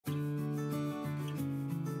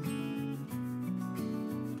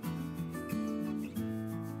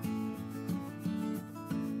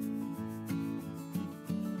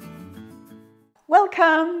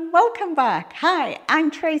Welcome back. Hi,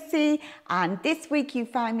 I'm Tracy, and this week you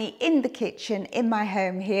find me in the kitchen in my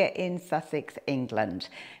home here in Sussex, England.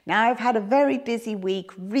 Now I've had a very busy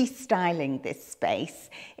week restyling this space.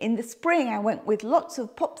 In the spring I went with lots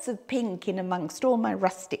of pops of pink in amongst all my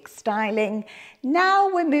rustic styling.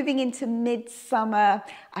 Now we're moving into midsummer.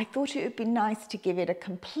 I thought it would be nice to give it a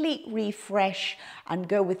complete refresh and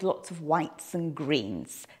go with lots of whites and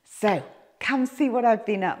greens. So come see what I've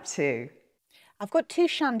been up to. I've got two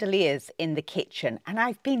chandeliers in the kitchen and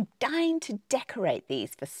I've been dying to decorate these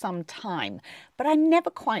for some time, but I never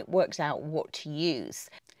quite worked out what to use.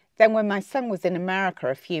 Then when my son was in America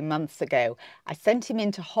a few months ago, I sent him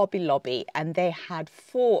into Hobby Lobby and they had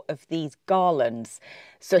 4 of these garlands.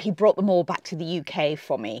 So he brought them all back to the UK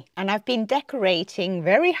for me. And I've been decorating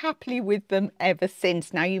very happily with them ever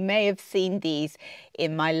since. Now you may have seen these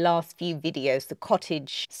in my last few videos, the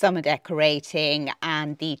cottage summer decorating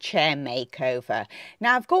and the chair makeover.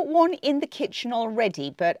 Now I've got one in the kitchen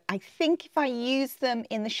already, but I think if I use them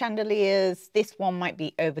in the chandeliers, this one might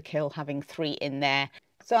be overkill having 3 in there.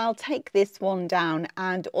 So I'll take this one down,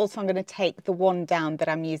 and also I'm going to take the one down that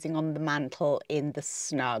I'm using on the mantle in the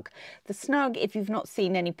snug. The snug, if you've not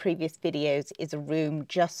seen any previous videos, is a room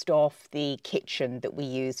just off the kitchen that we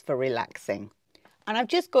use for relaxing. And I've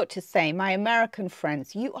just got to say, my American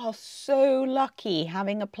friends, you are so lucky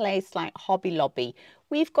having a place like Hobby Lobby.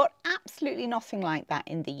 We've got absolutely nothing like that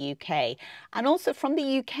in the UK. And also from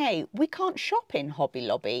the UK, we can't shop in Hobby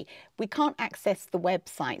Lobby. We can't access the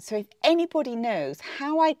website. So if anybody knows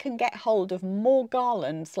how I can get hold of more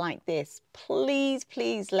garlands like this, please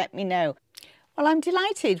let me know. Well, I'm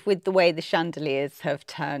delighted with the way the chandeliers have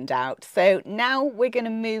turned out. So now we're going to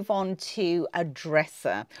move on to a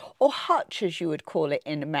dresser, or hutch as you would call it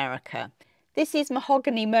in America. This is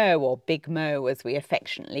Mahogany Mo, or Big Mo as we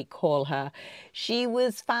affectionately call her. She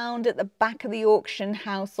was found at the back of the auction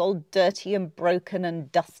house, all dirty and broken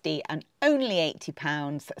and dusty, and only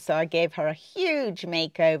 £80. So I gave her a huge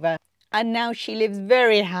makeover, and now she lives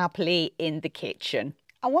very happily in the kitchen.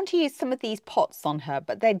 I want to use some of these pots on her,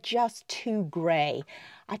 but they're just too grey.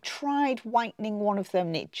 I tried whitening one of them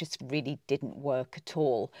and it just really didn't work at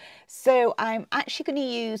all. So I'm actually going to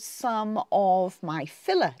use some of my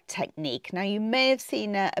filler technique. Now you may have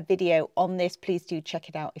seen a video on this. Please do check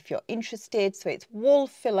it out if you're interested. So it's wall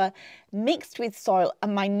filler mixed with soil,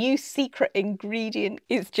 and my new secret ingredient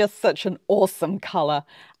is just such an awesome colour.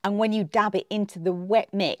 And when you dab it into the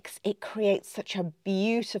wet mix, it creates such a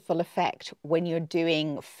beautiful effect when you're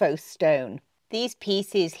doing faux stone. These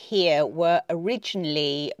pieces here were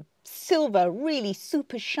originally silver, really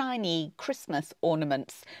super shiny Christmas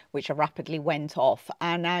ornaments, which rapidly went off.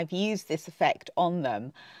 And I've used this effect on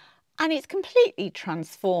them, and it's completely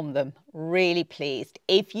transformed them. Really pleased.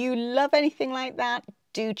 If you love anything like that,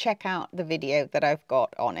 do check out the video that I've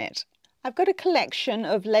got on it. I've got a collection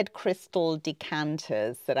of lead crystal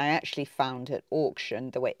decanters that I actually found at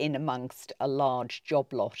auction that were in amongst a large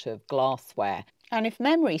job lot of glassware. And if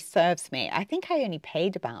memory serves me, I think I only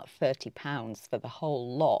paid about £30 for the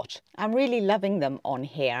whole lot. I'm really loving them on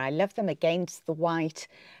here. I love them against the white,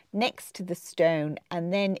 next to the stone,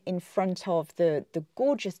 and then in front of the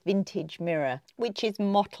gorgeous vintage mirror, which is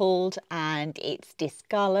mottled and it's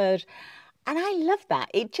discoloured. And I love that.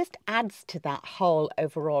 It just adds to that whole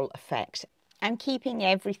overall effect. I'm keeping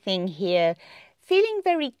everything here feeling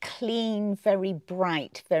very clean, very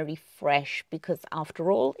bright, very fresh, because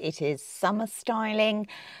after all, it is summer styling,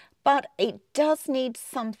 but it does need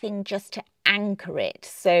something just to anchor it.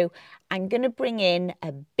 So I'm going to bring in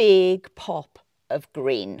a big pop of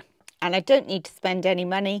green. And I don't need to spend any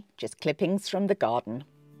money, just clippings from the garden.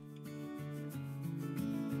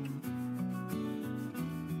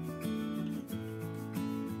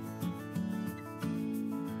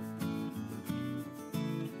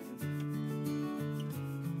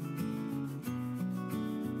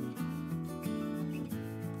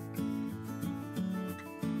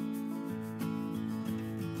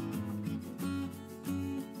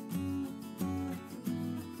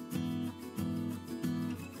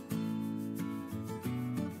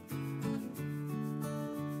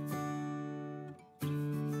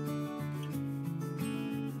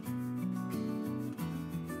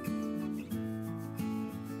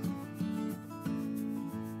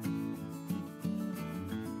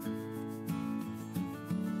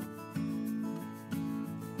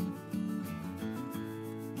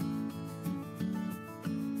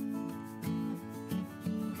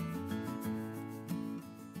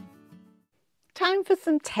 Time for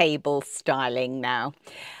some table styling now.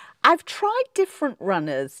 I've tried different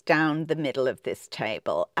runners down the middle of this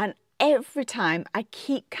table, and every time I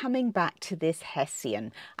keep coming back to this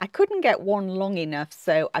Hessian. I couldn't get one long enough,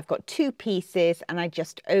 so I've got two pieces and I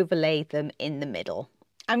just overlay them in the middle.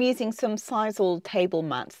 I'm using some Sisal table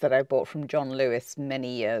mats that I bought from John Lewis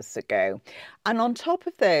many years ago. And on top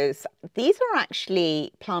of those, these are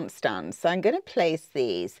actually plant stands. So I'm going to place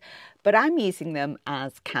these, but I'm using them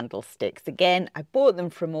as candlesticks. Again, I bought them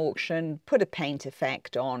from auction, put a paint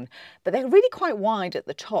effect on, but they're really quite wide at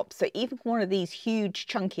the top. So even one of these huge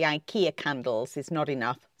chunky IKEA candles is not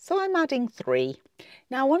enough. So I'm adding 3.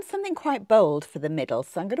 Now I want something quite bold for the middle,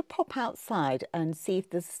 so I'm going to pop outside and see if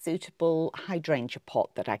there's a suitable hydrangea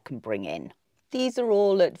pot that I can bring in. These are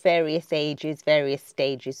all at various ages, various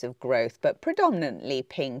stages of growth, but predominantly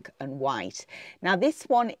pink and white. Now this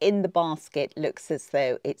one in the basket looks as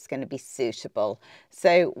though it's going to be suitable.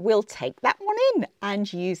 So we'll take that one in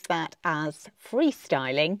and use that as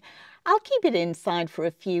freestyling. I'll keep it inside for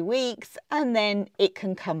a few weeks and then it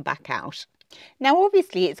can come back out. Now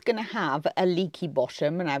obviously it's going to have a leaky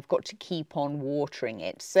bottom and I've got to keep on watering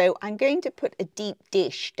it. So I'm going to put a deep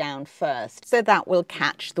dish down first so that will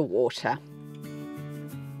catch the water.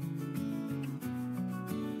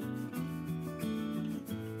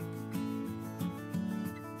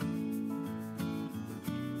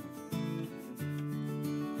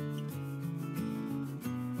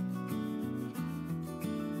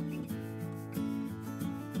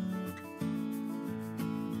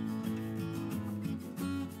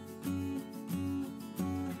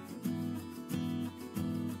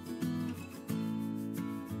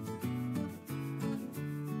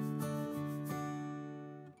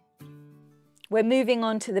 We're moving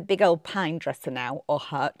on to the big old pine dresser now, or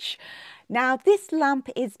hutch. Now this lamp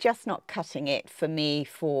is just not cutting it for me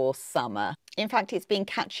for summer. In fact, it's been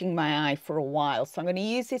catching my eye for a while. So I'm going to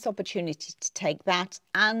use this opportunity to take that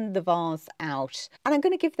and the vase out. And I'm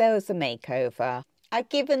going to give those a makeover. I've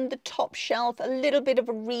given the top shelf a little bit of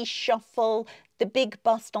a reshuffle. The big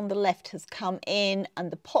bust on the left has come in and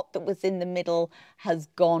the pot that was in the middle has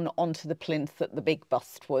gone onto the plinth that the big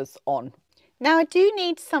bust was on. Now I do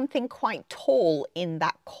need something quite tall in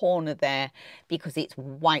that corner there because it's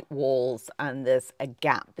white walls and there's a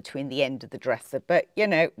gap between the end of the dresser, but you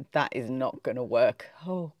know, that is not going to work.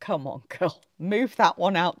 Oh, come on, girl, move that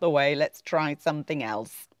one out the way. Let's try something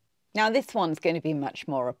else. Now this one's going to be much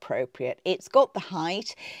more appropriate. It's got the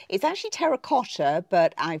height. It's actually terracotta,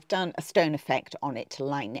 but I've done a stone effect on it to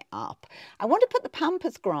line it up. I want to put the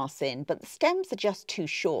pampas grass in, but the stems are just too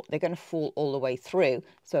short. They're going to fall all the way through.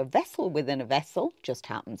 So a vessel within a vessel just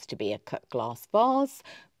happens to be a cut glass vase,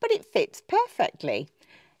 but it fits perfectly.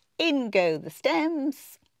 In go the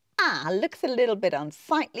stems. Looks a little bit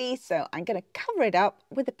unsightly, so I'm going to cover it up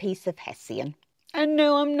with a piece of Hessian. And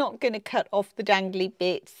no, I'm not going to cut off the dangly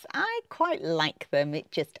bits. I quite like them.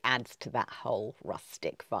 It just adds to that whole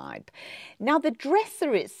rustic vibe. Now the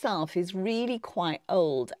dresser itself is really quite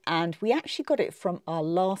old and we actually got it from our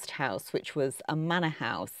last house, which was a manor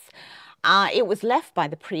house. It was left by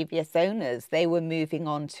the previous owners. They were moving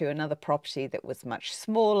on to another property that was much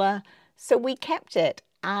smaller. So we kept it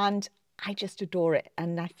and I just adore it.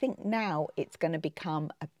 And I think now it's going to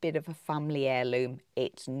become a bit of a family heirloom.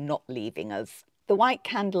 It's not leaving us. The white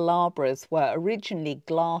candelabras were originally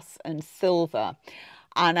glass and silver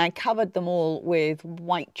and I covered them all with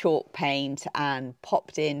white chalk paint and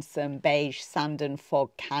popped in some beige sand and fog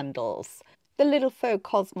candles. The little faux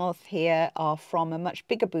cosmos here are from a much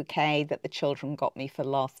bigger bouquet that the children got me for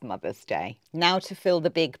last Mother's Day. Now to fill the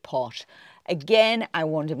big pot. Again, I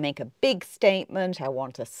want to make a big statement. I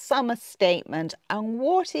want a summer statement. And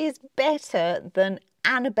what is better than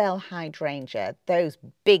Annabelle hydrangea, those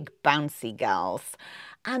big bouncy gals,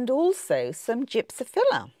 and also some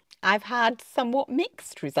gypsophila. I've had somewhat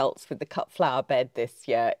mixed results with the cut flower bed this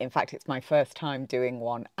year. In fact, it's my first time doing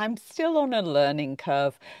one. I'm still on a learning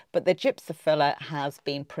curve, but the gypsophila has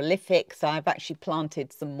been prolific, so I've actually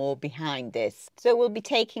planted some more behind this. So we'll be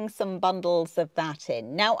taking some bundles of that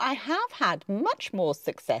in. Now, I have had much more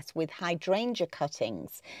success with hydrangea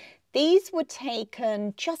cuttings. These were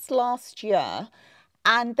taken just last year,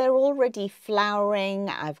 and they're already flowering.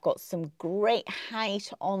 I've got some great height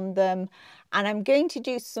on them and I'm going to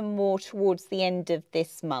do some more towards the end of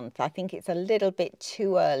this month. I think it's a little bit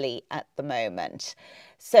too early at the moment.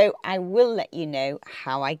 So I will let you know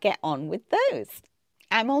how I get on with those.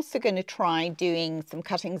 I'm also going to try doing some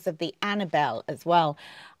cuttings of the Annabelle as well.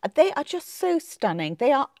 They are just so stunning.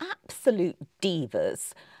 They are absolute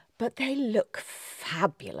divas, but they look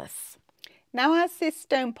fabulous. Now, as this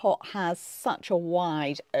stone pot has such a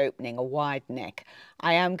wide opening, a wide neck,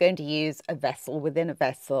 I am going to use a vessel within a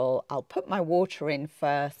vessel. I'll put my water in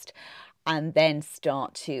first and then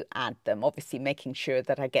start to add them, obviously making sure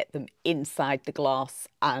that I get them inside the glass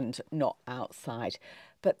and not outside.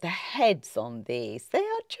 But the heads on these, they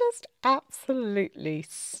are just absolutely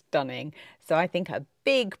stunning. So I think a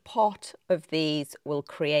big pot of these will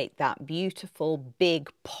create that beautiful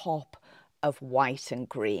big pop of white and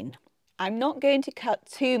green. I'm not going to cut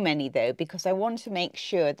too many though, because I want to make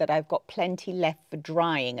sure that I've got plenty left for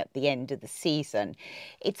drying at the end of the season.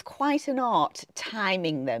 It's quite an art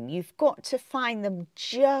timing them. You've got to find them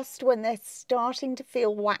just when they're starting to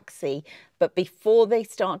feel waxy, but before they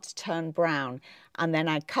start to turn brown. And then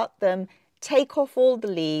I cut them, take off all the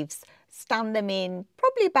leaves, stand them in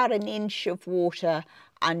probably about an inch of water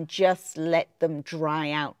and just let them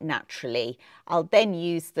dry out naturally. I'll then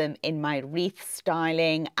use them in my wreath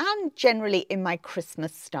styling and generally in my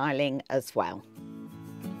Christmas styling as well.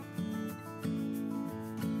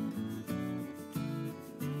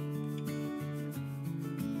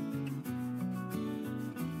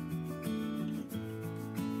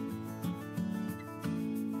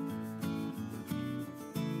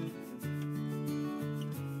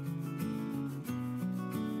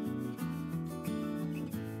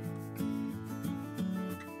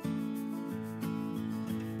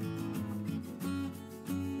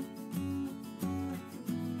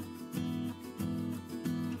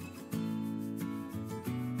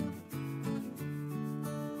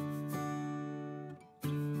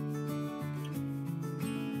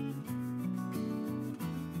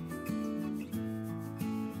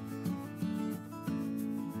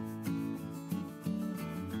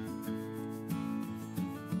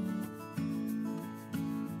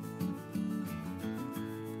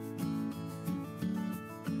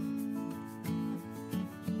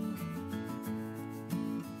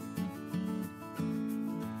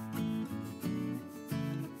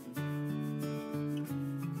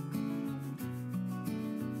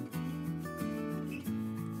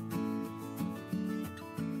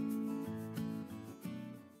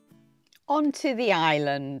 Onto the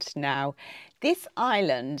island now. This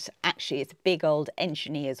island actually is a big old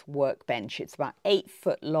engineer's workbench. It's about 8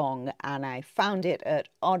 foot long and I found it at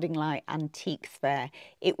Ardingly Antiques Fair.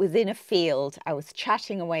 It was in a field. I was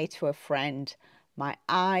chatting away to a friend. My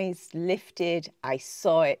eyes lifted. I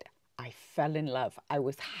saw it. I fell in love. I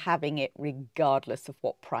was having it regardless of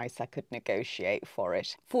what price I could negotiate for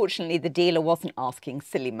it. Fortunately, the dealer wasn't asking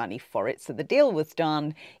silly money for it, so the deal was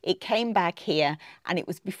done. It came back here and it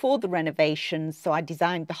was before the renovations, so I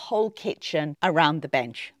designed the whole kitchen around the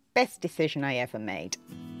bench. Best decision I ever made.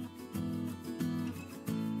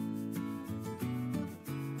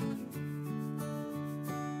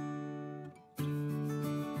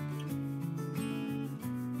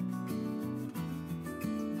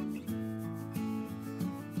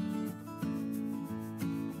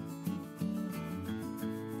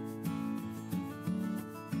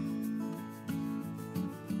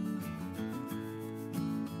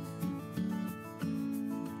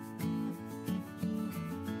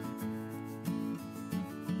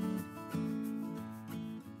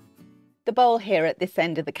 The bowl here at this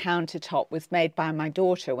end of the countertop was made by my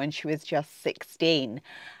daughter when she was just 16.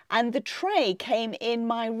 And the tray came in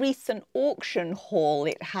my recent auction haul.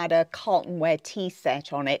 It had a Carlton ware tea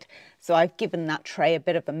set on it. So I've given that tray a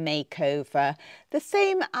bit of a makeover. The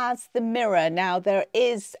same as the mirror. Now there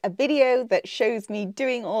is a video that shows me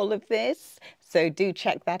doing all of this, so do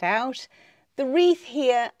check that out. The wreath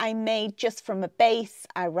here I made just from a base.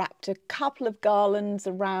 I wrapped a couple of garlands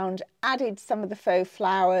around, added some of the faux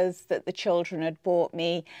flowers that the children had bought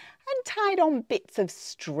me, and tied on bits of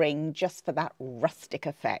string just for that rustic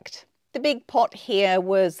effect. The big pot here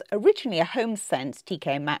was originally a HomeSense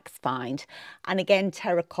TK Maxx find, and again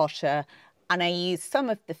terracotta, and I used some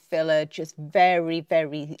of the filler just very,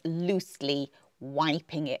 very loosely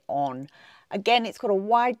wiping it on. Again, it's got a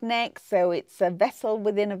wide neck, so it's a vessel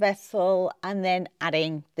within a vessel, and then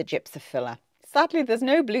adding the gypsum filler. Sadly, there's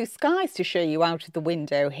no blue skies to show you out of the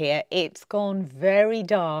window here. It's gone very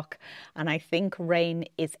dark, and I think rain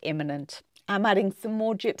is imminent. I'm adding some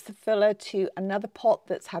more gypsum filler to another pot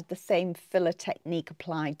that's had the same filler technique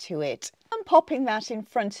applied to it. I'm popping that in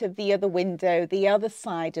front of the other window, the other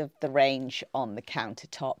side of the range on the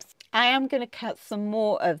countertops. I am going to cut some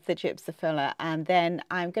more of the gypsum filler and then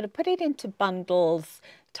I'm going to put it into bundles,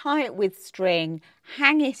 tie it with string,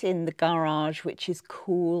 hang it in the garage, which is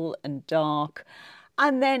cool and dark.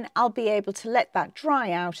 And then I'll be able to let that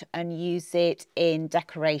dry out and use it in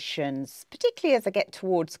decorations, particularly as I get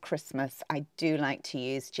towards Christmas. I do like to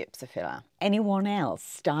use gypsum filler. Anyone else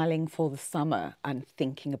styling for the summer and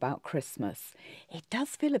thinking about Christmas? It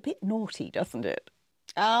does feel a bit naughty, doesn't it?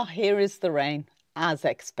 Ah, here is the rain. as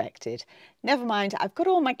expected. Never mind, I've got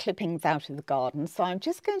all my clippings out of the garden, so I'm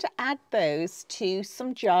just going to add those to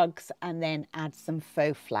some jugs and then add some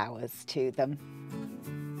faux flowers to them.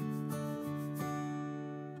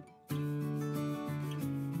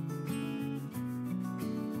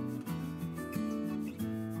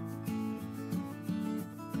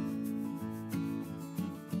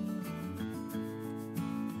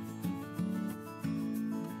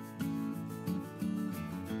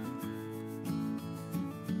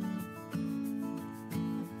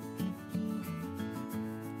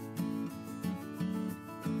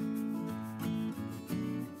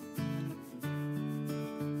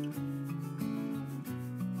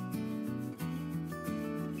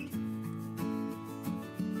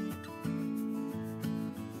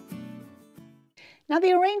 Now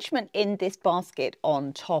the arrangement in this basket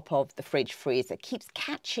on top of the fridge freezer keeps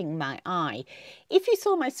catching my eye. If you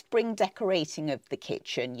saw my spring decorating of the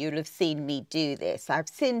kitchen, you'll have seen me do this. I've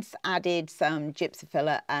since added some gypsy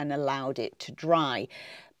filler and allowed it to dry.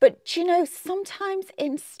 But you know, sometimes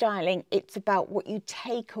in styling, it's about what you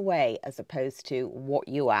take away as opposed to what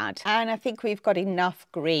you add. And I think we've got enough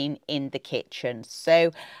green in the kitchen.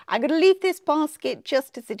 So I'm going to leave this basket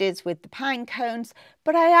just as it is with the pine cones,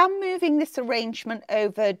 but I am moving this arrangement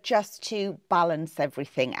over just to balance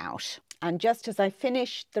everything out. And just as I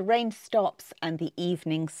finish, the rain stops and the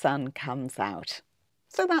evening sun comes out.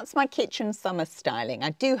 So that's my kitchen summer styling. I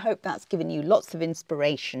do hope that's given you lots of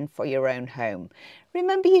inspiration for your own home.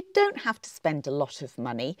 Remember, you don't have to spend a lot of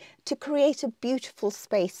money to create a beautiful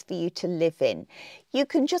space for you to live in. You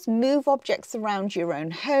can just move objects around your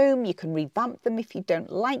own home. You can revamp them if you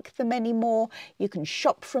don't like them anymore. You can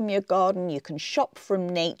shop from your garden. You can shop from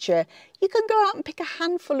nature. You can go out and pick a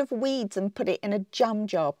handful of weeds and put it in a jam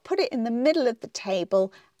jar. Put it in the middle of the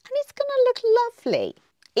table and it's going to look lovely.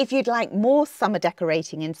 If you'd like more summer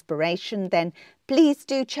decorating inspiration, then please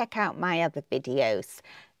do check out my other videos.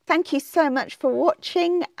 Thank you so much for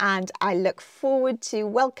watching, and I look forward to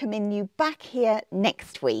welcoming you back here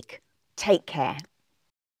next week. Take care.